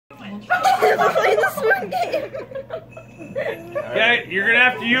We're playing the spoon game. Okay, you're gonna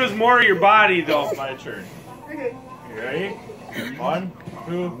have to use more of your body though. It's my turn. Okay. You ready? 1,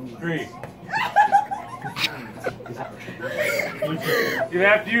 2, 3. You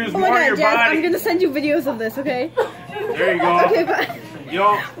have to use Oh more my of your god, Jazz, body. I'm gonna send you videos of this, okay? There you go. Okay, bye.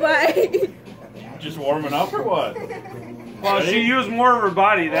 Yo, Bye. Just warming up or what? well, Ready? she used more of her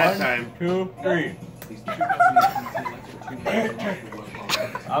body that 1, time. 2, 3.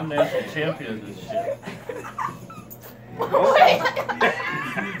 I'm national champion of this shit.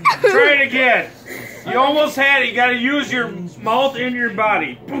 Try it again. You almost had it. You gotta use your mouth and your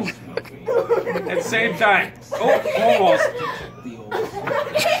body. Poof. At the same time. Oh, almost.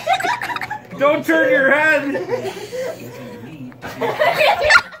 Don't turn your head.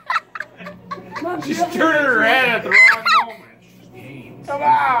 She's turning her head at the wrong moment. Come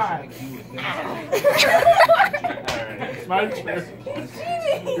on! Alright, it's my turn.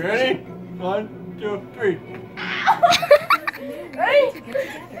 You ready? 1, 2, 3.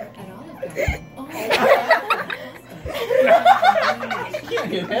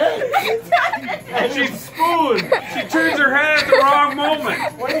 And she's spooned. She turns her head at the wrong moment.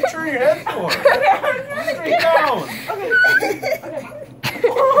 What do you turn your head for? Straight down.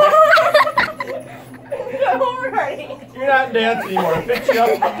 You're not dancing anymore. I picked you up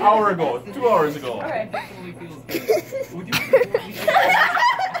an hour ago, 2 hours ago. Okay.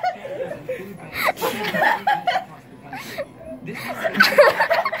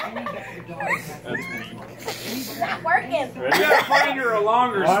 That's me. Not working. You Ready? gotta find her a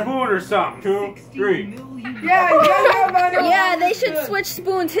longer 1, spoon or something. 2, 3. Yeah, they should switch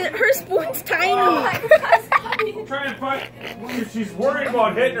spoons. Her spoon's tiny. Try and find. She's worried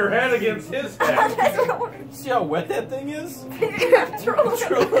about hitting her head against his head. See how wet that thing is? Drill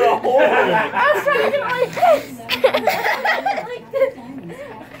Drill it a hole in it. I was trying to do it like this. Like this.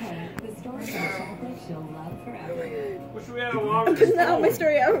 Wish we had a longer Because now my spoon.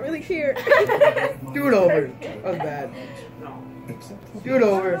 story, I don't really care. Do it over. That was bad. Do it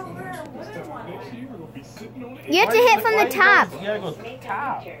over. You have to hit from the top. You gotta go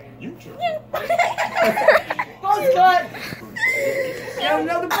top. Buzz cut! Got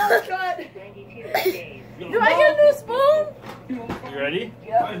another buzz cut! Do I get a new spoon? You ready?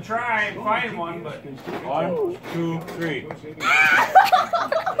 I'd try and find one, but 1, 2, 3.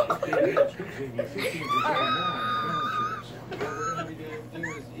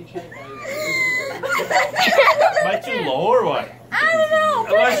 Am I too low or what? I don't know.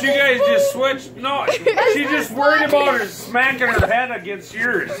 unless you guys just switch. No, she just worried about her smacking her head against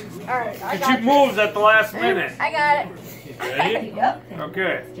yours. Alright, I And got she it. moves at the last minute. I got it. Ready? Yep.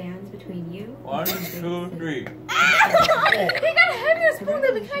 Okay. Stands between you. 1, 2, 3. He got a heavier spoon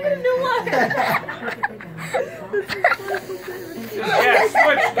than we can get a new one. Yeah,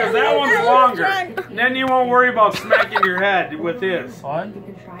 switch, because that one's longer. Then you won't worry about smacking your head with his. 1. You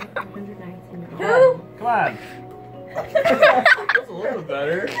can try 500 nights in the Who? Come on. That's a little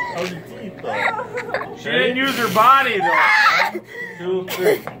better. How's your teeth though? She didn't use her body though. 1, 2,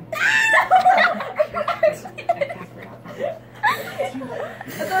 3.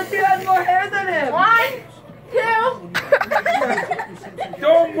 I thought you had more hair than him. 1, 2.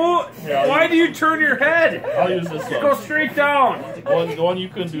 Don't move. Why do you turn your head? I'll use this Go one. straight down. The one you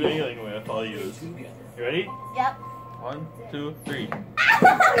couldn't do anything with, I'll use. You ready? Yep. 1, 2, 3. What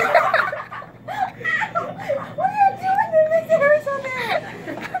are you doing? It makes it hurt so bad.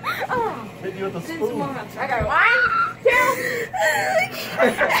 Oh. Hit you with the spoon. I got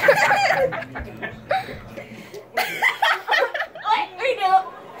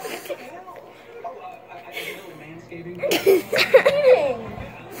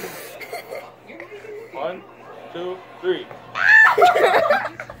 1, 2, 3.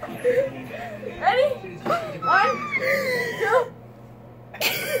 Ready? 1, 2.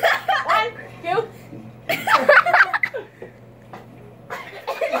 1, 2.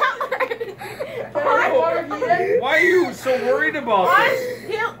 Why are you so worried about this?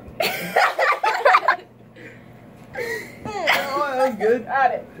 1, 2. Oh, that was good.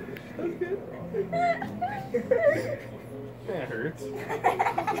 Got it. That hurts.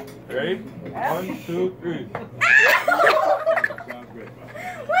 Ready? 1, 2, 3.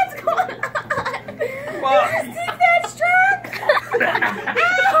 What's going on? Well, Is that strong?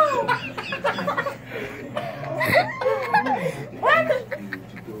 Ow! What?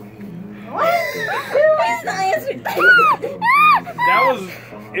 that was.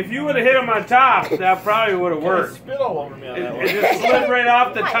 If you would have hit him on top, that probably would have worked. Spit all over me on that It one. just slid right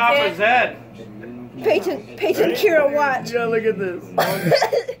off the top of his head. Peyton, Kira, watch. Yeah, look at this. 1,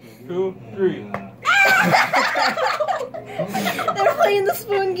 2, 3. They're playing the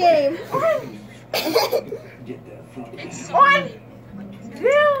spoon game. 1, 2.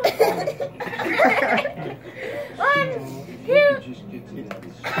 1, 2.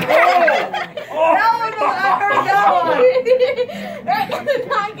 Oh, no, I heard that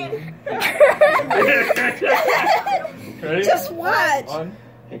one. Ready? Just watch. 1,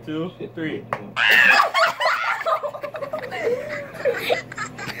 2, 3.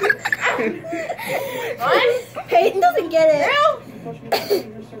 Peyton doesn't get it.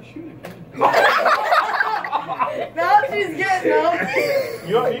 Now she's getting them.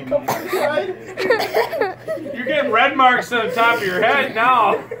 You come from the side? You're getting red marks on the top of your head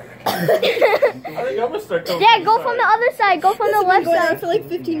now. I think I'm gonna start coming Dad, go from the other side. Go from the left Going on side. for like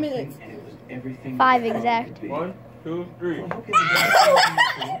 15 minutes. 5 exact. 1, 2, 3. 1,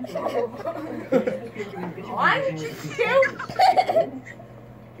 2.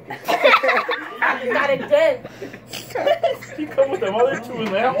 Got it dead. You come with them other two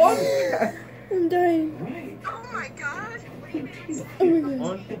in that one? I'm dying. Oh my god. Oh my god.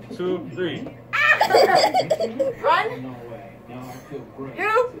 1, 2, 3. 1, No way. No, I feel great. 2,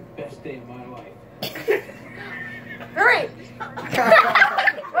 It's the best day of my life. 3.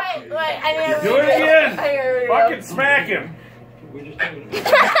 Wait, I need to Do it again. Fucking smack him. We're just talking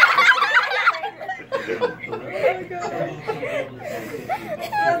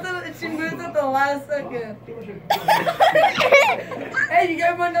She moves at the last second. Hey, you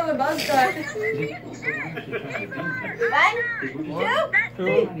gave him another buzz cut. 1,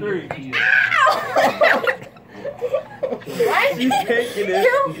 2, 2, 3. She's taking it.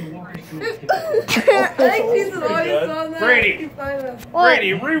 I think she's an audience on that. Brady.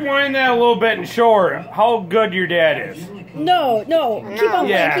 Brady, rewind that a little bit and show her how good your dad is. No, no. Keep on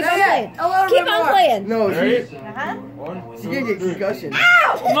Yeah. playing. A little Keep bit on more. playing. No, Ready? she's 1, she gonna get 2, 3. concussion.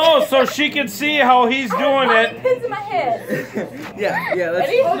 No, so she can see how he's doing it. pins in my head. Yeah, let's.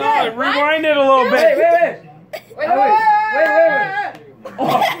 Ready? No, rewind it a little bit.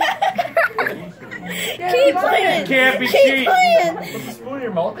 Keep playing. Can't be Keep cheating. playing. Put the spoon in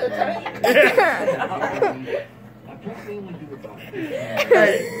your mouth that time?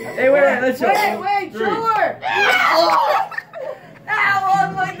 Hey, wait, let's show her. Wait, show her. Ow,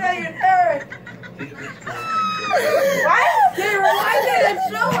 I'm like that, you're hurt. What? Hey, rewind it and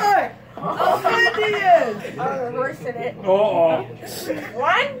show her. How good he is. I'm reversing it. Uh-oh. 1,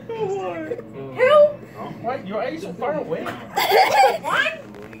 2, What? Why are you so far away? 1.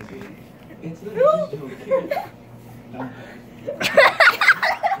 It's not just to a kid.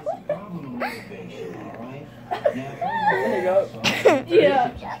 Problem motivation, all right? Now, There you go. Yeah.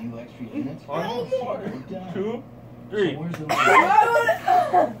 a few extra units. 1, 2, 3. Where's the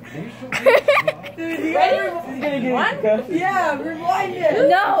Dude, you gotta yeah, rewind it.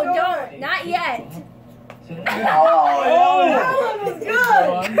 No, don't. Not yet. That one was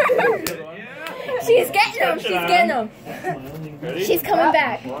good. She's getting him. She's getting him. Ready? She's coming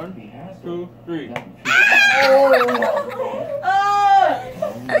back. 1, 2, 3.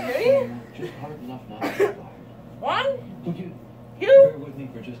 Just hard enough now. 1, Would you 2. bear with me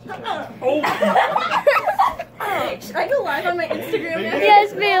for just a second? Should I go live on my Instagram now?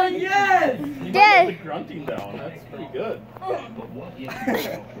 Yes, man. Yes. You Dad. got the grunting down. That's pretty good. But what if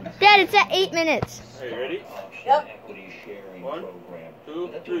Dad, it's at 8 minutes. Are you ready? Yep. equity sharing 1, program?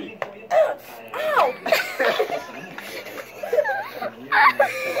 2, 3. Ow.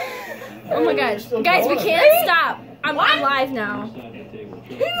 Oh my gosh. Guys, we can't stop. I'm live now.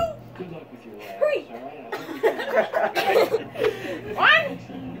 Good luck with your labs, all right? 1,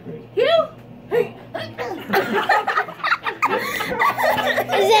 2.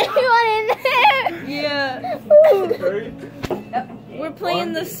 Is anyone in there? Yeah. Ready? We're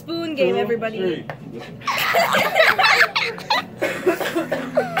playing the spoon game, everybody.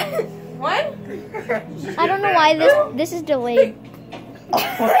 1. I don't know why this is delayed.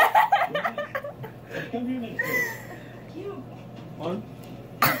 1,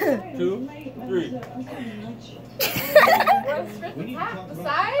 2, 3.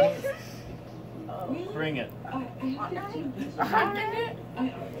 Bring it.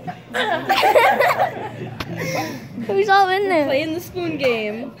 Who's all in there? Playing the spoon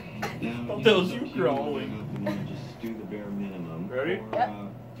game. Those you growling. Just do the bare minimum. Ready?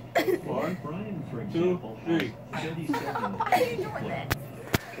 1, Brian, for 2, example, 3. 37.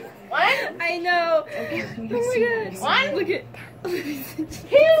 I know. Oh my gosh. Look at.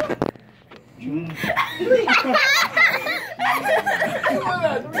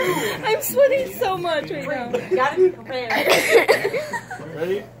 I'm sweating so much right now. Gotta be prepared.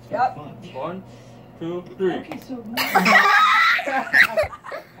 Ready? Yep. 1, 2, 3.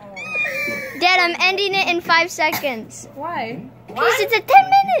 Dad, I'm ending it in 5 seconds. Why? Because it's at 10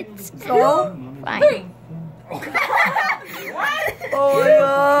 minutes. So? Fine. Oh my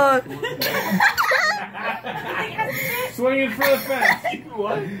god. Swinging for the fence.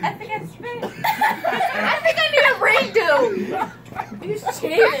 What? I think I spit. I think I need a redo. He's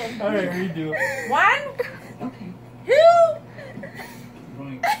cheating. Alright, redo. 1, 2.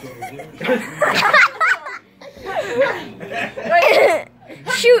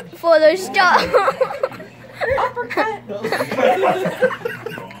 Shoot for the star. Uppercut.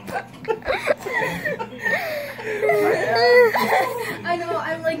 I know,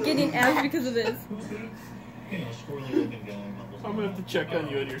 I'm like getting abs because of this. I'm gonna have to check on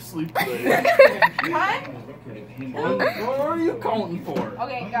you in your sleep today. What? What are you counting for?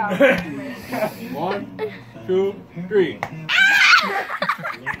 Okay, go. 1, 2, 3.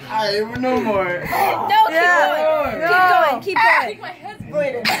 Alright, no more. No, keep going. Keep going. Keep My going. head's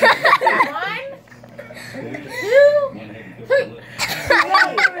bleeding. 1, 2, 3.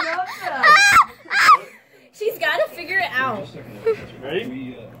 She's got to figure it out.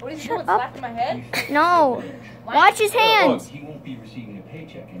 Ready? What is he doing? Slapping my head? No. Watch his hands. He won't be receiving a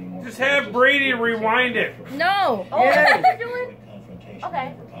paycheck anymore. Just have Brady rewind it. No. Oh, that's what you're doing?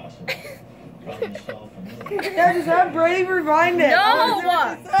 Okay. Yeah, just have Brady rewind it. No.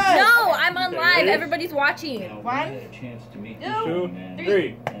 No, I'm on live. Everybody's watching. 1, 2,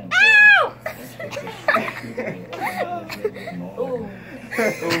 3. Ow!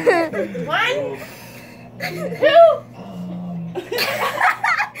 1, 2.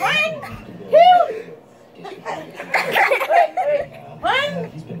 1, 2.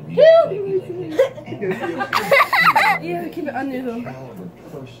 1, 2. Yeah, keep it under though.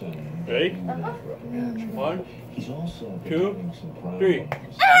 Ready? 1, 2, 3.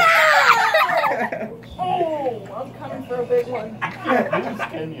 Oh, I'm coming for a big one. Who's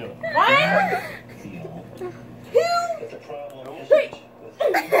Kenya? 1, 2, 3.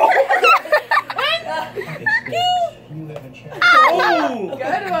 1, 2. Oh!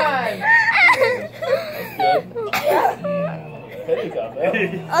 Good one. Penny got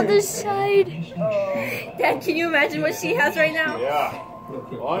that. Other side. Dad, can you imagine what she has right now? Yeah.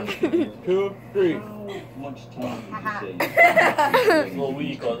 1, 2, 3. It's a little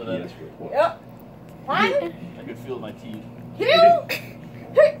weak, wasn't it? Yep. 1, I could feel my teeth. 2.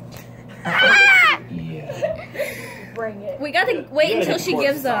 Bring it. We got to wait until she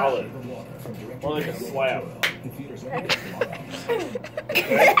gives up. Solid. More like a slap.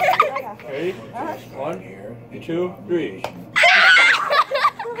 Ready? 1, 2, 3.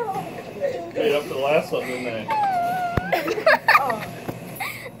 Right up to the last one, didn't I?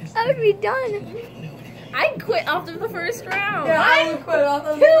 I would be done. I quit after the first round. Yeah, I would quit off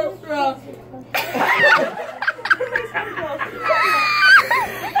the first round.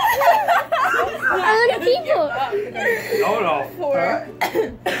 Other people. No.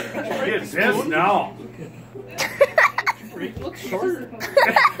 Get this now. Freak looks short.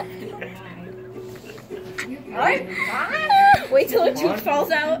 Alright. Wait till her tooth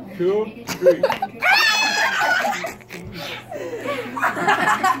falls out. 2, 3.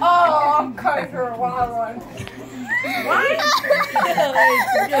 Oh, I'm cutting for a wild one. 1.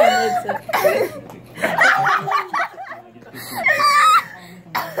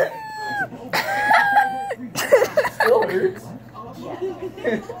 Still hurts.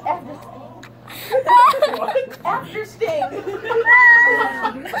 After sting.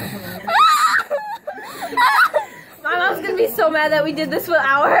 My mom's gonna be so mad that we did this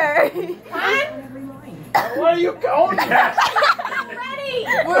without her. 1. What are you going at? Ready.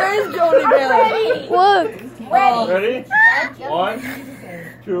 Where is Jody Bailey? Ready. Look. Ready? 1,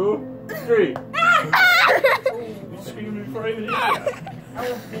 2, 3. You screamed before I even hit you. I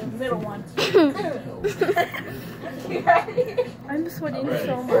was the middle one. You ready? I'm sweating Ready.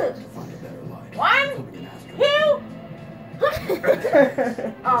 so much. 1, 2.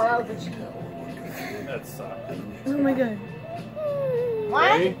 Oh, that was a cheat. That sucked. Oh my god. 1.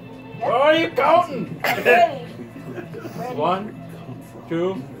 Ready? What are you counting? Ready. 1,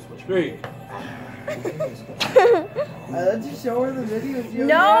 2, 3. Let's just show her the video.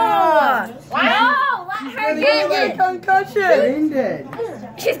 No! No, let her get it. Concussion. Brain dead.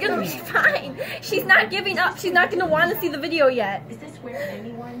 She's gonna be fine. She's not giving up. She's not gonna want to see the video yet. Is this where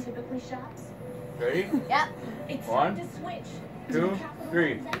anyone typically shops? Ready? Yep. It's 1, time to switch. 2,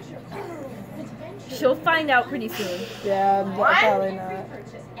 3. She'll find out pretty soon. Yeah, probably not.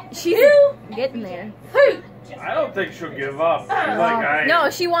 She's getting there. I don't think she'll give up. She's like, No,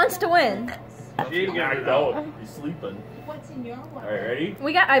 she wants to win. she ain't giving Knocked it up. out. He's sleeping. What's All right, ready?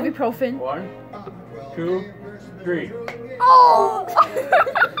 We got ibuprofen. 1, 2, 3. Oh!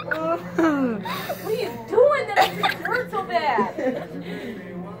 What are you doing that makes it hurt so bad?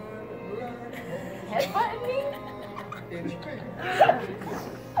 Headbutting me?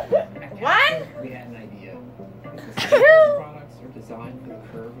 1, We had an idea. 2, Products are designed for the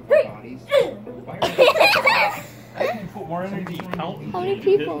curve of our bodies. I can put more energy counting. How many than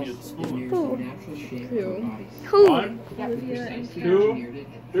you did people? me at school. Here's Who? the natural shape of our bodies. Who? 1, 2,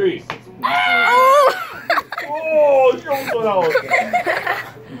 3. Oh! Oh, it's almost out.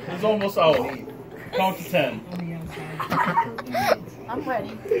 It's almost out. Count to 10. I'm ready.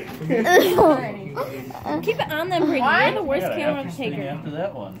 Keep it on them, Brady. You're the worst camera taker. After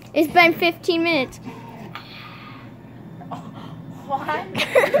that one. It's been 15 minutes. 1,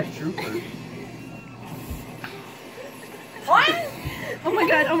 Trooper. 1, Oh my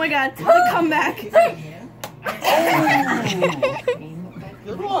god. The comeback.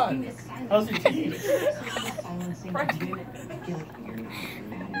 Good one. How's your teeth?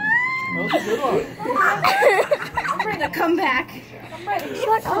 That was a good one. I'm ready. The comeback. I'm ready.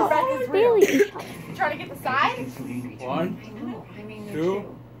 Shut Comeback is up, real. Bailey. Trying to get the side? 1,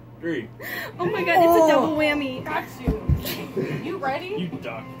 2, 3. Oh my god, it's a double whammy. Got you. You ready? You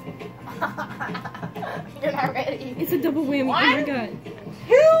duck. You're not ready. It's a double whammy. Oh my god.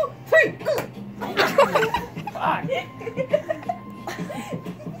 2, 3. Fuck.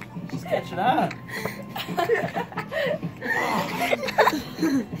 Just catch it on.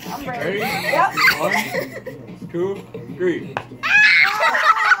 I'm ready. Ready? Yep. 1, 2, 3.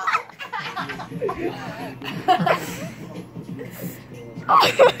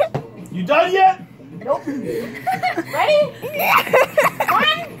 You done yet? Nope. Ready?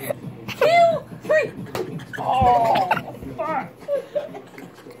 1, 2, 3. Oh, fuck.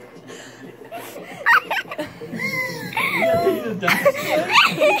 You gotta take you to the dentist.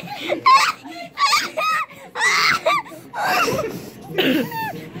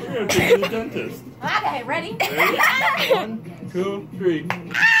 We're gonna take you to the dentist. Okay, ready? Ready? 1, 2, 3.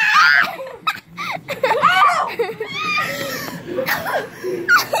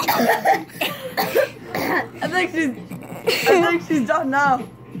 I think she's done now.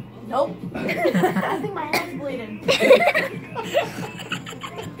 Nope. I think my hand's bleeding.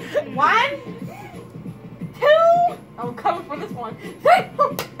 1, 2. I'm coming for this one. 3.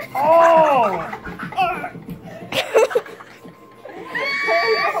 Oh!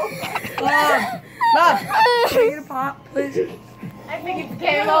 Mom, can I get a pop, please? I think it's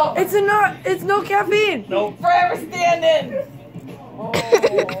KO. It's no caffeine. Nope. Forever standing. Oh.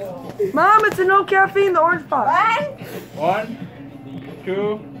 Mom, it's a no caffeine, the orange pop. 1, 1,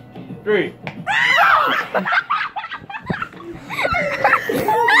 2, 3.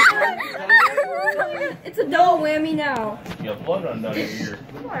 It's a double whammy now. You got blood on down here.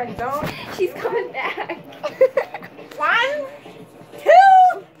 No, I don't. She's coming back. 1, 2,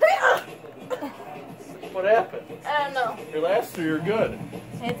 3. What happened? I don't know. Your last three are good.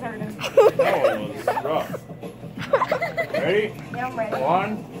 It's hurting. That one was rough. Ready? Yeah, I'm ready.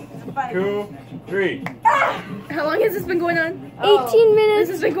 1, 2, 3. How long has this been going on? 18 This minutes.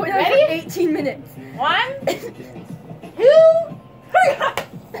 has been going on Ready? for 18 minutes. 1, 2,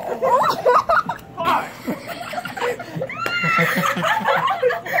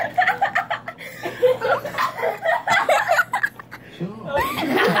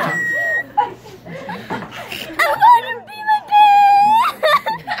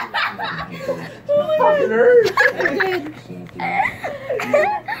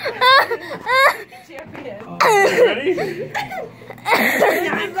 champion. Ready?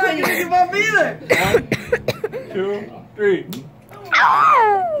 I'm not gonna give up either. 1, 2, 3.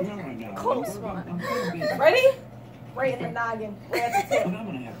 Close one. Ready? Right in the noggin. Right at the tip.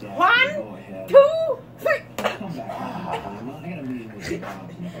 1, 2, 3.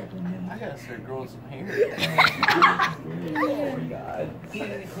 I gotta start growing some hair.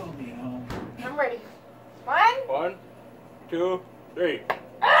 I'm ready. 1. 1, 2, 3.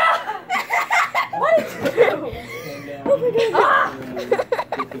 What did you do? Oh my god.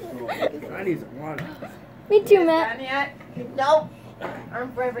 I need some water. Me too, Matt. Done yet? Nope.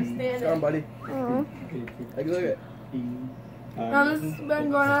 I'm forever standing. Come on, buddy. Oh. Take a look at it. Now, this has been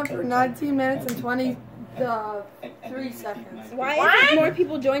going on for 19 minutes and 23 seconds. Why isn't more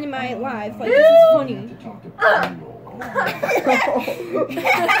people joining my live? Like, this is funny.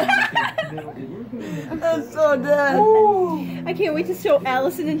 That's so dead. I can't wait to show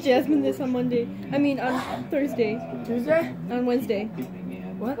Allison and Jasmine this on Monday. I mean, on Thursday. Tuesday? On Wednesday.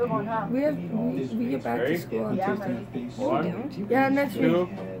 What? Good one, huh? We get back to school on Yeah, I'm Tuesday. ready. 1, Yeah, next week. 2,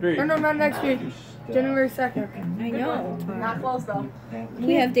 3. No, not next week. January 2nd. I know. Not close though.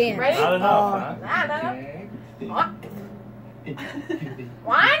 We have dance. Ready? Not enough, huh? Nah.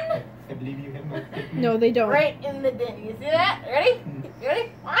 One. No, they don't. Right in the din. You see that? Ready? You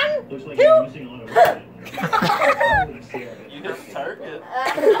ready? One, Looks like two. you're missing a lot of work. You hit the target.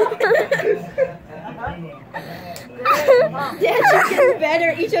 Dad just gets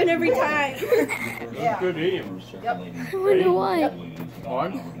better each and every time. Yeah. Good aim. I wonder why.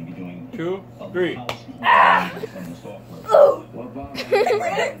 1, 2, 3. Ooh.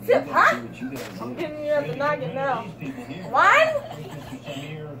 Huh? I'm getting you at the noggin now. 1,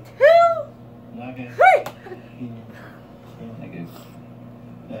 2, 3.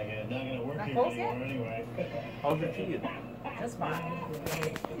 Not gonna work Not here close yet? anymore anyway. How's your teeth? That's fine.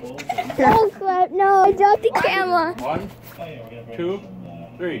 Oh crap, no, I dropped the camera. 1, 2,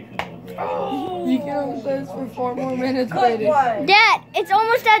 3. You can hold this for 4 more minutes, Good lady. one. Dad, it's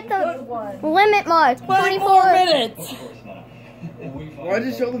almost at Good the one. limit mark. 24 minutes. Why'd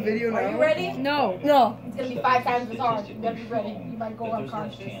you show the video now? Are you ready? No. No. It's gonna be 5 times as hard. You gotta be ready. You might go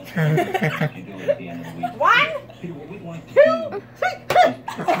unconscious. 1, 2, 3.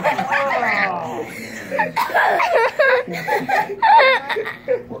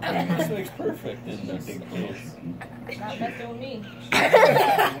 This makes perfect in this case. Not messing with me.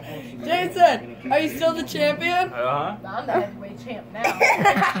 Jason, are you still the champion? Uh-huh. I'm the heavyweight champ now.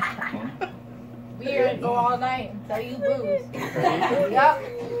 We here to go all night until you lose. Yep.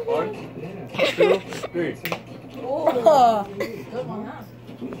 1, 2, 3. Ooh. Oh. Good one, huh?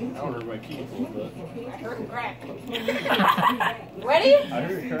 That one hurt my teeth a little bit. I heard a crack. Ready? I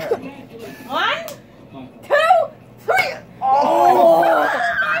heard a crack. 1, 2, 3. Oh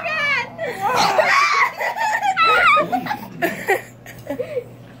my God!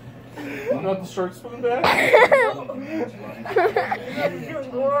 Not the short spoon back?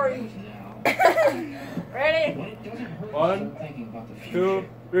 Glory. Ready? 1, 2,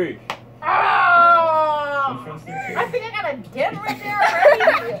 3. Oh! I think I got a dent right there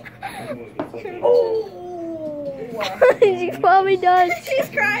already. Oh! She's probably done. She's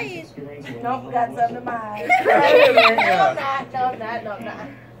crying. Nope, got something in my eye. No, I'm not.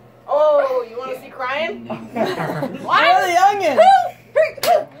 Oh, you want to see crying? 1, 2,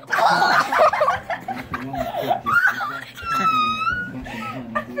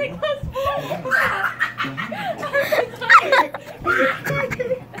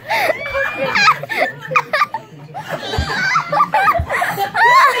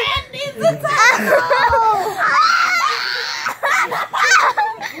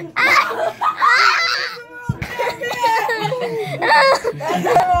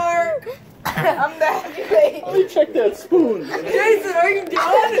 I'm the heavyweight. Let me check that spoon. Jason, are you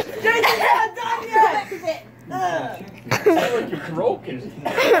done? Jason, you're not done yet. It's like you're broken.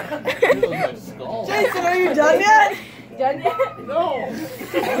 Feels like skull. Jason, are you done yet? Done yet? No.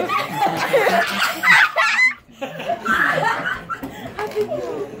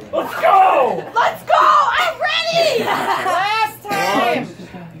 Let's go! Let's go! I'm ready! Last time!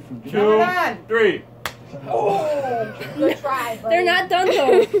 1, 2, 3. Oh, good try, buddy. They're not done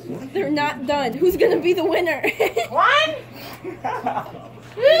though. They're not done. Who's gonna be the winner? 1,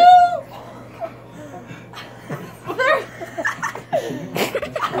 2.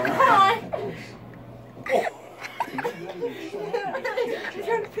 Come on.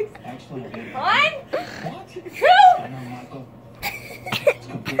 Excellent. 1, 2. It's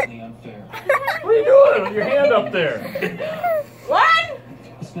completely unfair. What are you doing with your hand up there? 1,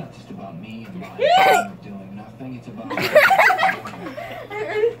 It's not just about me and my 2. doing nothing. It's about 1, 2.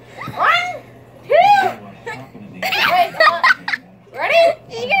 what happened in the Wait, ready?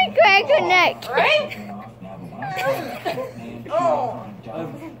 She's gonna crack her neck. Ready? Oh.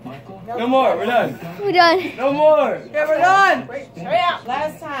 No more, we're done. We're done. No more. Yeah, we're done. Wait, hurry up.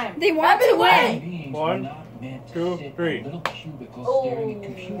 Last time. They want to win. 1, 2, 3. Oh,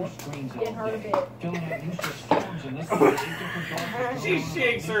 getting hurt a bit. She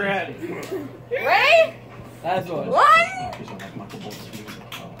shakes her head. Ready? That's what. 1, 2, 3.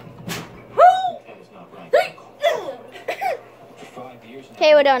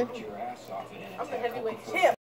 Okay, we're done. I'm the heavyweight champ.